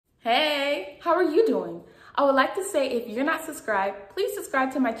Hey, how are you doing? I would like to say if you're not subscribed, please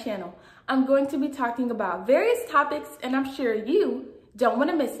subscribe to my channel. I'm going to be talking about various topics and I'm sure you don't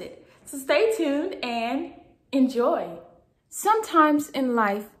want to miss it. So stay tuned and enjoy. Sometimes in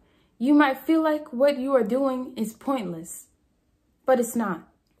life, you might feel like what you are doing is pointless, but it's not.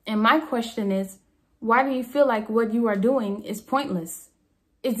 And my question is, why do you feel like what you are doing is pointless?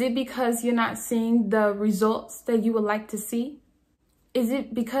 Is it because you're not seeing the results that you would like to see? Is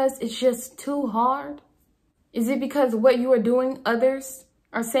it because it's just too hard? Is it because what you are doing, others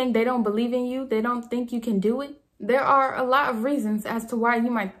are saying they don't believe in you, they don't think you can do it? There are a lot of reasons as to why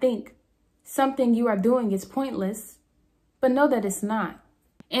you might think something you are doing is pointless, but know that it's not.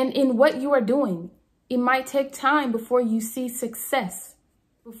 And in what you are doing, it might take time before you see success,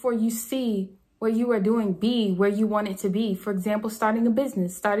 before you see what you are doing be where you want it to be. For example, starting a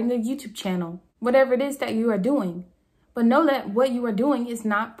business, starting a YouTube channel, whatever it is that you are doing. But know that what you are doing is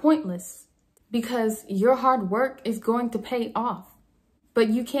not pointless because your hard work is going to pay off. But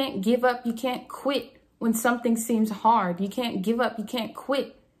you can't give up, you can't quit when something seems hard. You can't give up, you can't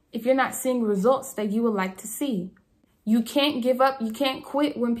quit if you're not seeing results that you would like to see. You can't give up, you can't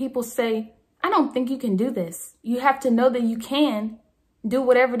quit when people say, I don't think you can do this. You have to know that you can do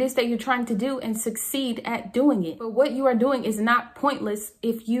whatever it is that you're trying to do and succeed at doing it. But what you are doing is not pointless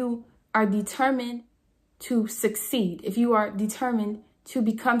if you are determined to succeed, if you are determined to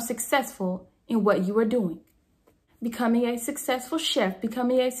become successful in what you are doing. Becoming a successful chef,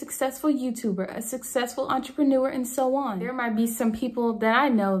 becoming a successful YouTuber, a successful entrepreneur, and so on. There might be some people that I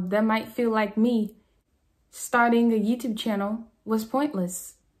know that might feel like me, starting a YouTube channel was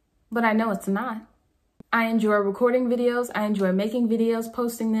pointless, but I know it's not. I enjoy recording videos, I enjoy making videos,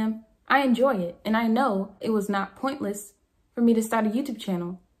 posting them. I enjoy it, and I know it was not pointless for me to start a YouTube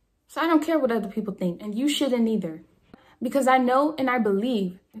channel. So I don't care what other people think, and you shouldn't either. Because I know and I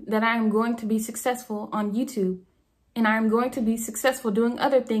believe that I am going to be successful on YouTube, and I am going to be successful doing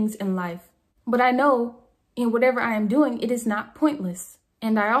other things in life. But I know in whatever I am doing, it is not pointless.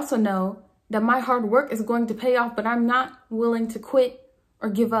 And I also know that my hard work is going to pay off, but I'm not willing to quit or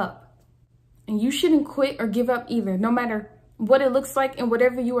give up. And you shouldn't quit or give up either, no matter what it looks like and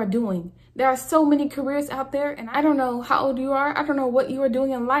whatever you are doing. There are so many careers out there, and I don't know how old you are. I don't know what you are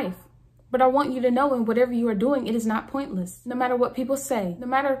doing in life. But I want you to know in whatever you are doing, it is not pointless. No matter what people say, no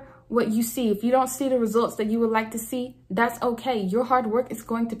matter what you see, if you don't see the results that you would like to see, that's okay. Your hard work is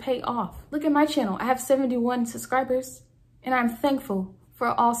going to pay off. Look at my channel. I have 71 subscribers, and I'm thankful for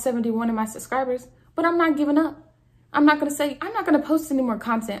all 71 of my subscribers, but I'm not giving up. I'm not going to post any more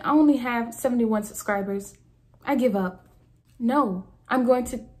content. I only have 71 subscribers. I give up. No, I'm going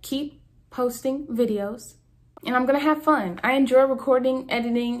to keep posting videos. And I'm going to have fun. I enjoy recording,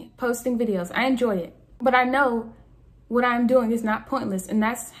 editing, posting videos. I enjoy it. But I know what I'm doing is not pointless. And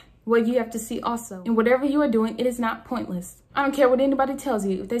that's what you have to see also. And whatever you are doing, it is not pointless. I don't care what anybody tells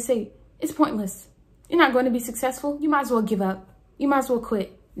you. If they say, it's pointless, you're not going to be successful, you might as well give up. You might as well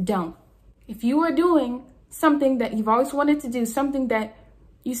quit. Don't. If you are doing something that you've always wanted to do, something that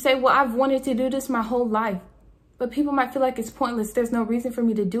you say, well, I've wanted to do this my whole life, but people might feel like it's pointless. There's no reason for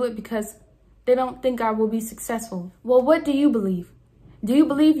me to do it because they don't think I will be successful. Well, what do you believe? Do you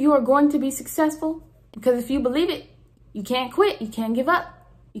believe you are going to be successful? Because if you believe it, you can't quit. You can't give up.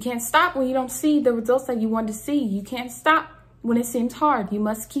 You can't stop when you don't see the results that you want to see. You can't stop when it seems hard. You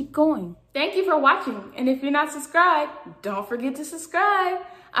must keep going. Thank you for watching. And if you're not subscribed, don't forget to subscribe.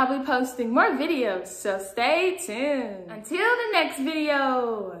 I'll be posting more videos, so stay tuned. Until the next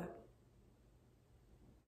video.